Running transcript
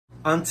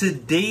On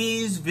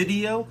today's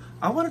video,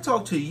 I want to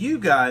talk to you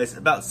guys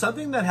about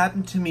something that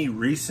happened to me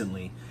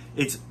recently.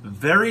 It's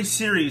very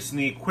serious in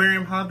the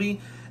aquarium hobby,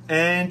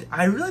 and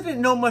I really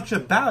didn't know much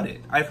about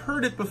it. I've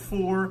heard it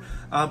before,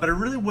 but I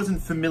really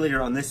wasn't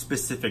familiar on this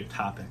specific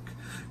topic.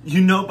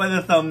 You know by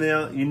the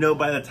thumbnail, you know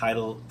by the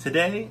title.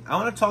 Today, I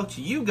want to talk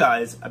to you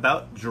guys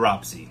about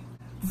DROPSY.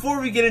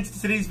 Before we get into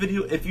today's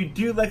video, if you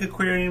do like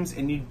aquariums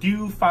and you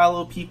do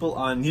follow people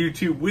on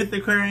YouTube with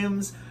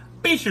aquariums,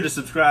 be sure to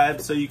subscribe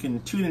so you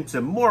can tune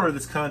into more of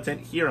this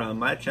content here on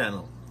my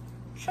channel.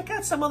 Check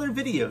out some other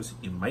videos.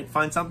 You might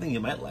find something you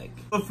might like.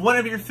 If one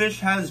of your fish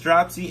has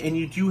DROPSY and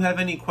you do have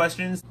any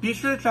questions, be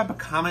sure to drop a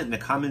comment in the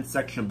comment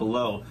section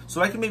below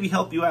so I can maybe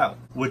help you out.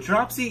 What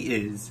DROPSY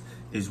is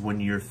when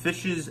your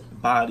fish's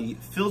body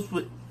fills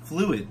with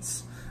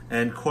fluids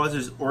and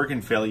causes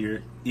organ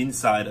failure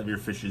inside of your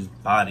fish's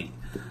body.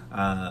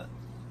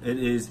 It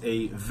is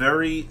a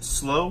very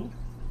slow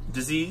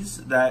disease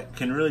that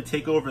can really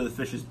take over the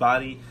fish's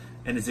body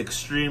and is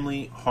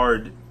extremely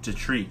hard to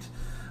treat.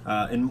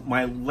 In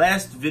my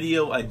last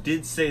video, I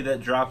did say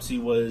that DROPSY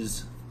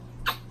was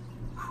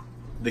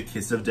the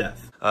kiss of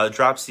death.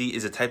 DROPSY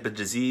is a type of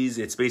disease.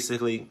 It's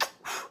basically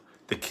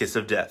the kiss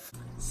of death.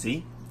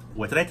 See?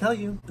 What did I tell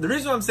you? The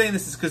reason I'm saying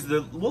this is because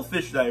the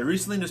wolffish that I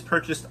recently just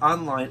purchased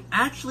online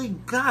actually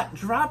got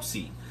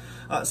DROPSY.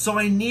 So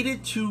I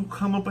needed to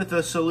come up with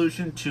a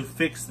solution to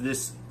fix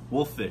this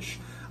wolffish.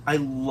 I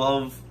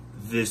love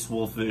this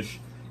wolffish.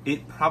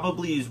 It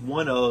probably is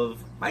one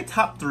of my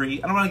top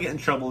 3. I don't want to get in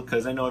trouble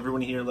because I know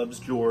everyone here loves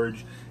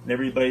George and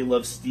everybody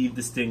loves Steve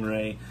the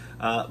Stingray.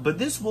 But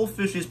this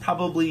wolffish is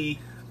probably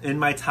in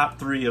my top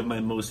 3 of my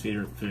most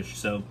favorite fish.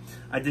 So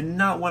I did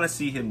not want to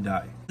see him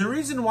die. The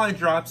reason why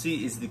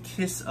DROPSY is the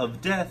kiss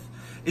of death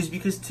is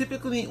because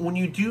typically when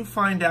you do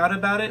find out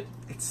about it,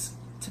 it's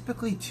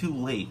typically too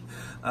late.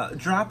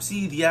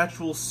 DROPSY, the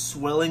actual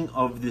swelling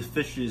of the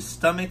fish's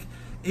stomach,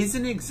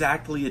 isn't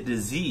exactly a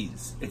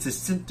disease. It's a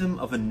symptom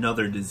of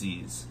another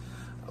disease.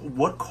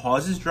 What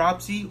causes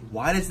DROPSY?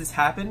 Why does this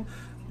happen?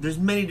 There's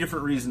many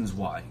different reasons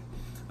why.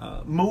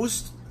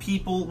 Most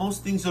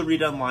things you'll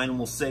read online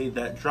will say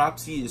that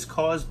DROPSY is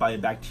caused by a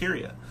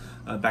bacteria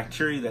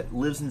that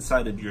lives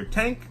inside of your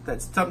tank,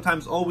 that's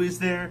sometimes always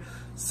there.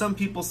 Some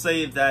people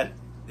say that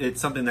it's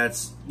something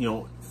that's,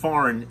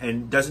 foreign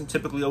and doesn't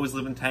typically always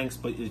live in tanks,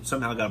 but it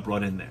somehow got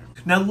brought in there.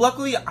 Now,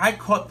 luckily, I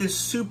caught this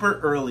super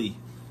early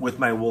with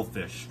my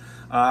wolffish.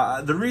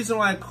 The reason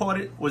why I caught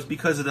it was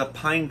because of the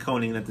pine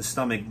coning that the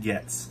stomach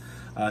gets.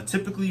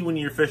 Typically, when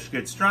your fish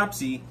gets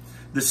DROPSY,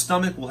 the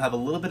stomach will have a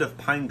little bit of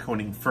pine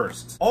coning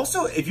first.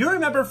 Also, if you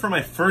remember from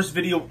my first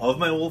video of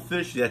my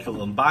wolffish, the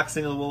actual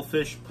unboxing of the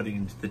wolffish, putting it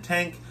into the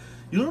tank,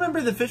 you'll remember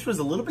the fish was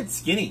a little bit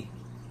skinny.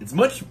 It's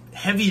much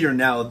heavier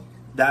now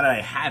that I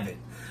have it.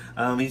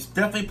 He's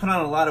definitely put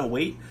on a lot of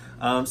weight,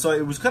 so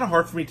it was kind of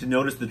hard for me to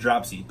notice the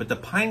DROPSY, but the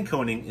pine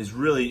coning is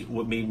really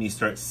what made me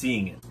start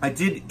seeing it. I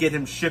did get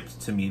him shipped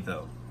to me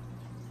though,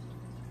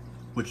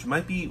 which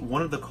might be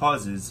one of the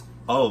causes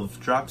of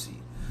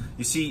DROPSY.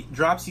 You see,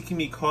 DROPSY can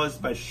be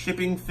caused by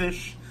shipping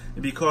fish, it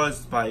can be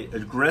caused by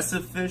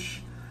aggressive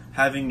fish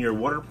having your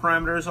water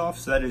parameters off,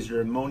 so that is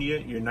your ammonia,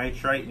 your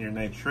nitrite, and your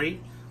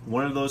nitrate.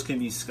 One of those can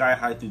be sky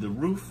high through the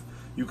roof.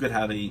 You could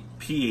have a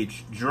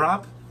pH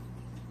drop.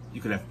 You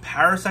could have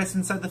parasites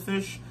inside the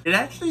fish. It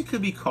actually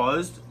could be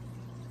caused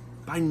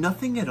by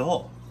nothing at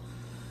all.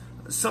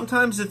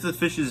 Sometimes if the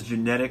fish's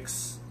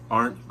genetics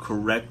aren't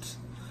correct,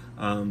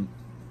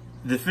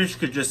 the fish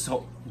could just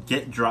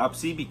get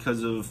DROPSY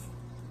because of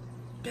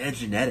bad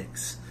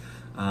genetics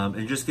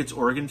and just gets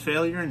organ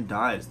failure and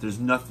dies. There's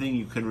nothing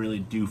you can really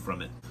do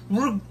from it.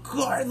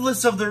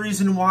 Regardless of the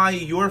reason why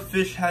your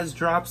fish has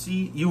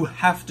DROPSY, you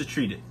have to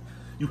treat it.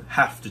 You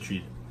have to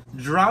treat it.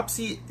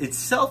 DROPSY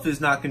itself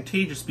is not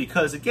contagious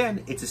because,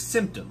 again, it's a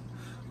symptom.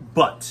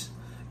 But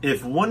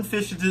if one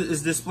fish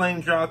is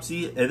displaying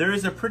DROPSY, there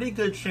is a pretty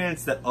good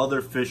chance that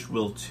other fish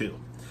will too.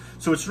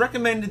 So it's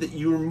recommended that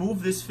you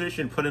remove this fish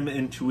and put him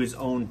into his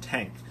own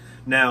tank.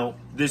 Now,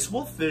 this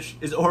wolffish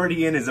is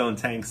already in his own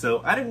tank,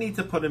 so I didn't need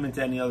to put him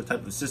into any other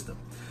type of system.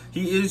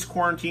 He is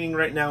quarantining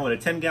right now in a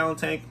 10-gallon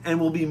tank and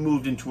will be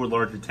moved into a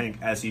larger tank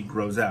as he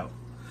grows out.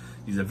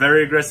 He's a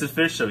very aggressive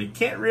fish, so he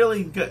can't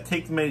really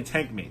take many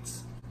tank mates.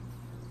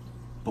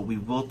 But we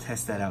will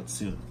test that out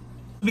soon.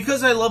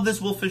 Because I love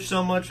this wolffish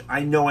so much,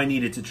 I know I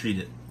needed to treat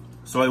it.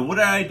 So what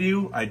did I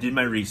do? I did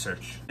my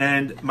research.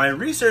 And my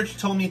research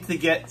told me to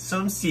get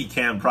some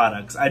CCAM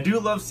products. I do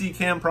love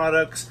CCAM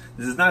products.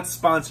 This is not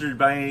sponsored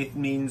by any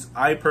means.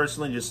 I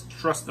personally just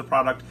trust the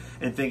product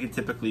and think it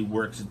typically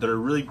works. They're a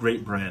really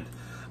great brand.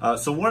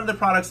 So one of the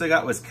products I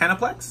got was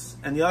Canaplex,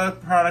 and the other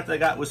product I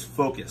got was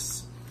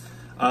Focus.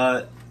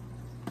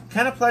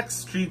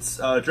 Canaplex treats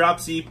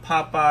DROPSY,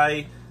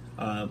 Popeye,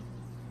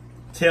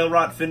 tail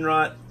rot, fin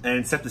rot,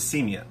 and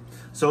septicemia.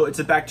 So it's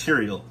a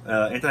bacterial,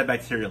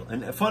 antibacterial.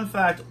 And a fun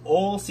fact,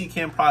 all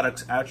CCAM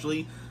products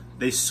actually,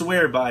 they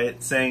swear by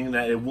it, saying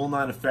that it will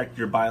not affect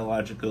your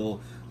biological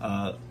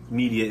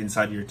media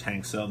inside your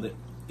tank. So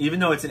Even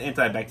though it's an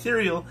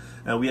antibacterial,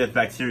 we have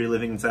bacteria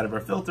living inside of our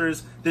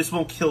filters, this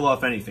won't kill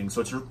off anything,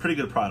 so it's a pretty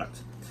good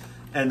product.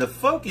 And the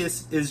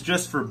focus is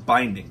just for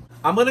binding.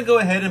 I'm going to go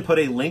ahead and put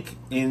a link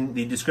in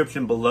the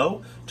description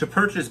below to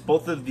purchase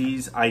both of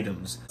these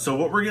items. So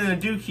what we're going to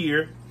do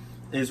here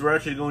is we're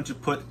actually going to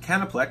put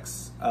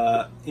Canaplex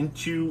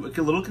into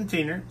a little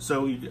container.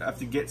 So you have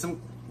to get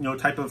some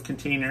type of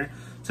container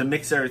to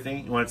mix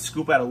everything. You want to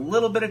scoop out a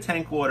little bit of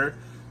tank water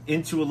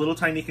into a little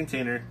tiny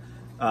container,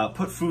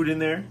 put food in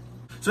there.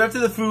 So after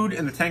the food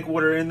and the tank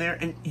water in there,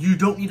 and you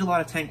don't need a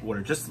lot of tank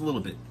water, just a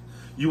little bit.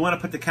 You want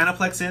to put the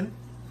Canaplex in.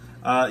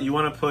 You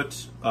want to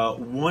put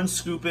 1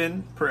 scoop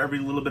in per every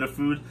little bit of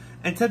food.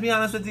 And to be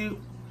honest with you,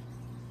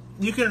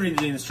 you can read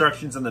the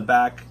instructions on the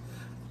back.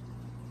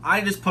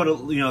 I just put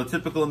a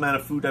typical amount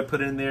of food I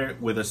put in there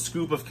with a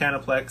scoop of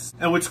Canaplex.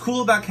 And what's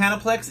cool about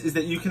Canaplex is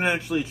that you can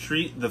actually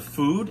treat the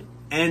food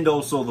and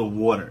also the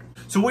water.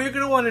 So what you're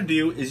going to want to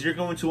do is you're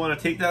going to want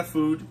to take that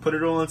food, put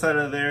it all inside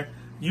of there,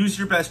 use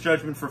your best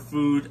judgment for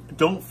food,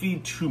 don't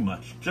feed too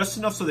much, just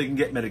enough so they can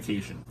get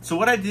medication. So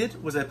what I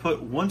did was I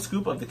put 1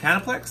 scoop of the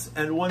Canaplex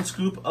and 1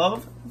 scoop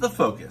of the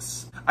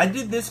Focus. I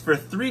did this for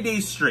 3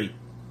 days straight,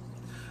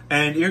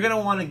 and you're going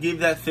to want to give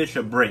that fish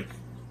a break.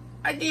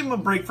 I gave him a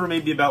break for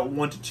maybe about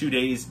 1 to 2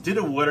 days, did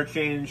a water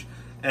change,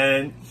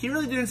 and he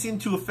really didn't seem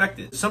too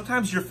affected.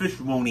 Sometimes your fish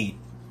won't eat.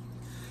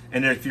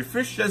 And if your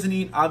fish doesn't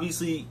eat,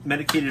 obviously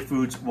medicated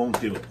foods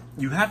won't do it.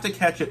 You have to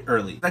catch it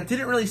early. I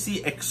didn't really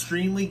see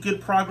extremely good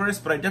progress,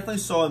 but I definitely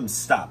saw him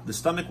stop. The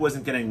stomach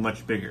wasn't getting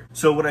much bigger.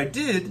 So what I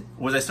did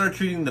was I started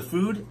treating the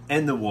food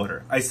and the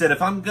water. I said,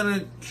 if I'm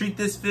gonna treat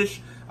this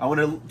fish, I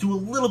wanna do a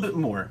little bit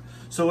more.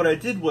 So what I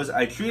did was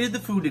I treated the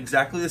food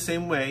exactly the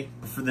same way.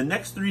 For the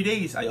next 3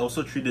 days, I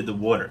also treated the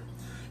water.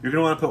 You're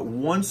gonna wanna put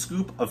 1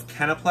 scoop of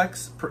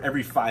Canaplex per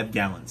every 5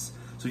 gallons.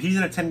 So he's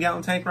in a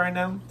 10-gallon tank right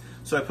now.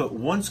 So I put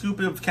 1 scoop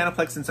of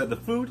Canaplex inside the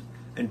food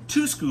and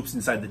 2 scoops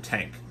inside the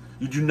tank.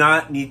 You do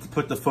not need to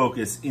put the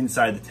Focus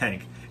inside the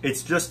tank.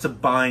 It's just to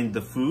bind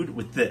the food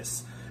with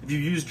this. If you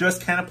use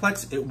just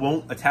Canaplex, it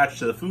won't attach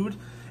to the food,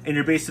 and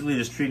you're basically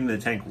just treating the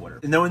tank water.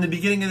 And now in the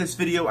beginning of this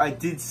video, I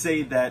did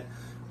say that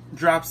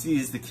Dropsy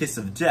is the kiss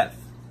of death.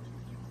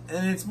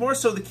 And it's more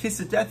so the kiss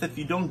of death if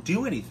you don't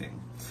do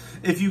anything.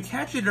 If you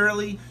catch it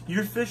early,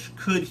 your fish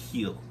could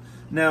heal.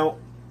 Now,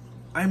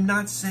 I'm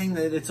not saying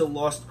that it's a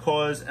lost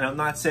cause, and I'm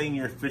not saying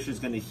your fish is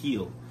going to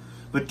heal,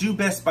 but do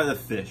best by the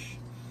fish.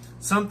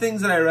 Some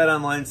things that I read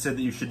online said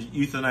that you should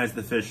euthanize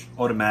the fish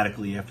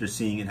automatically after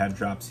seeing it have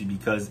dropsy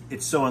because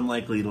it's so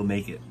unlikely it'll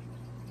make it.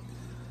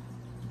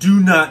 Do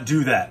not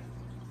do that.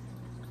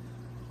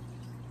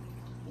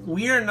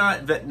 We are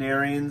not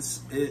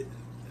veterinarians.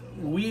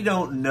 We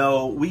don't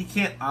know. We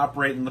can't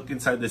operate and look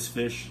inside this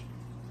fish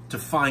to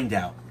find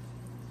out.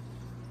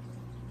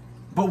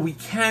 But we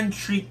can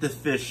treat the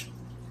fish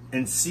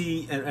and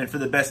see, and for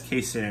the best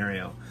case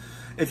scenario.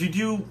 If you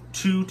do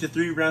 2 to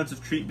 3 rounds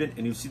of treatment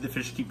and you see the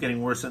fish keep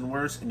getting worse and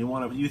worse and you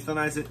want to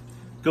euthanize it,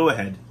 go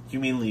ahead,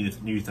 humanely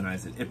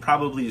euthanize it. It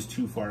probably is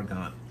too far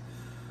gone.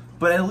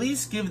 But at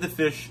least give the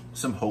fish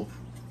some hope.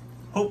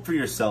 Hope for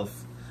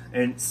yourself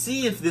and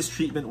see if this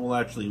treatment will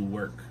actually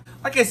work.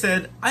 Like I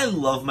said, I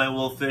love my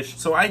wolffish,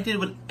 so I did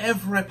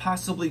whatever I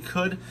possibly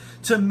could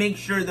to make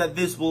sure that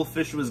this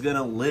wolffish was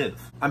gonna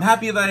live. I'm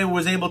happy that I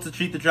was able to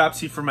treat the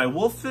dropsy for my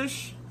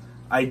wolffish.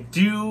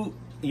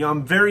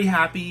 I'm very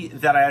happy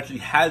that I actually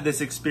had this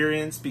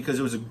experience because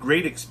it was a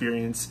great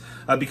experience,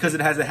 because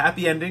it has a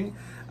happy ending,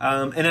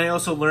 and I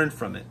also learned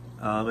from it.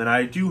 And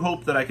I do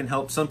hope that I can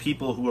help some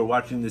people who are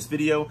watching this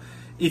video.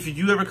 If you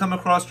do ever come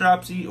across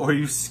dropsy, or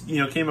you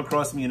came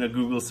across me in a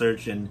Google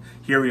search, and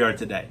here we are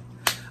today.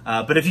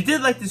 But if you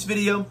did like this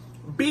video,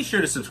 be sure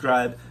to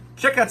subscribe.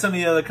 Check out some of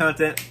the other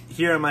content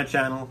here on my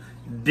channel.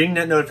 Ding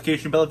that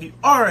notification bell if you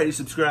already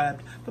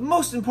subscribed. But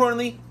most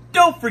importantly,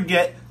 don't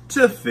forget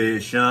to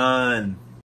fish on.